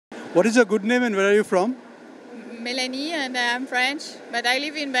What is your good name and where are you from? Melanie, and I'm French, but I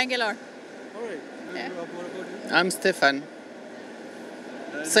live in Bangalore. All right. Yeah. What about you? I'm Stephan.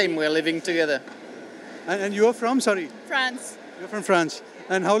 Same, we're living together. And you are from? Sorry. France, You're from France.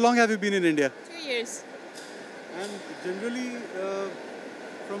 And how long have you been in India? 2 years. And generally,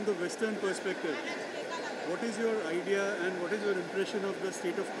 from the Western perspective, what is your idea and what is your impression of the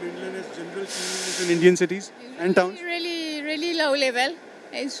state of cleanliness, general cleanliness in Indian cities and towns? Really low level.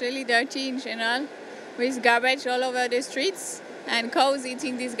 It's really dirty in general, with garbage all over the streets and cows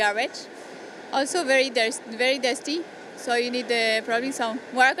eating this garbage. Also very dusty. So you need probably some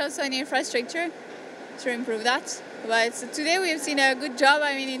work also in infrastructure to improve that. But today we've seen a good job.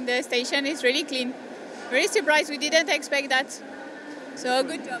 I mean, in the station it's really clean. Very surprised. We didn't expect that. So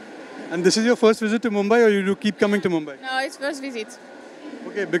good job. And this is your first visit to Mumbai or you do keep coming to Mumbai? No, it's first visit.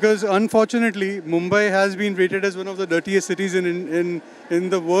 Okay, because unfortunately Mumbai has been rated as one of the dirtiest cities in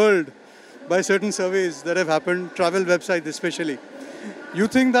the world by certain surveys that have happened, travel websites especially. You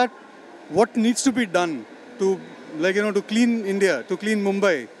think that what needs to be done to to clean India, to clean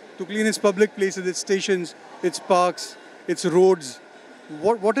Mumbai, to clean its public places, its stations, its parks, its roads?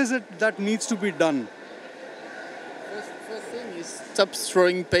 What is it that needs to be done? First thing is stop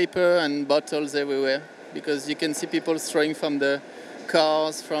throwing paper and bottles everywhere, because you can see people throwing from the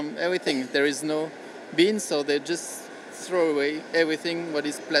cars, from everything. There is no bin, so they just throw away everything, what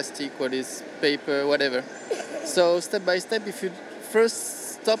is plastic, what is paper, whatever. So step by step, if you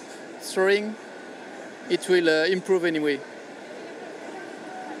first stop throwing, it will improve anyway.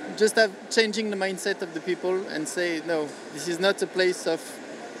 Just changing the mindset of the people and say, no, this is not a place of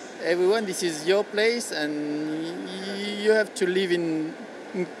everyone, this is your place and you have to live in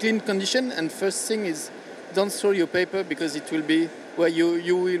clean condition. And first thing is, don't throw your paper, because it will be where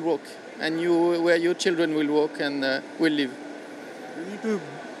you will walk and where your children will walk and will live. We need to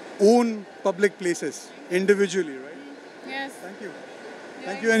own public places individually, right? Yes. Thank you.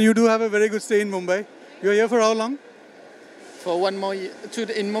 Thank you, and you do have a very good stay in Mumbai. You are here for how long? For 1 more year,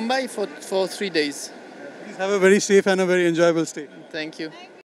 in Mumbai for 3 days. Please have a very safe and a very enjoyable stay. Thank you. Thank you.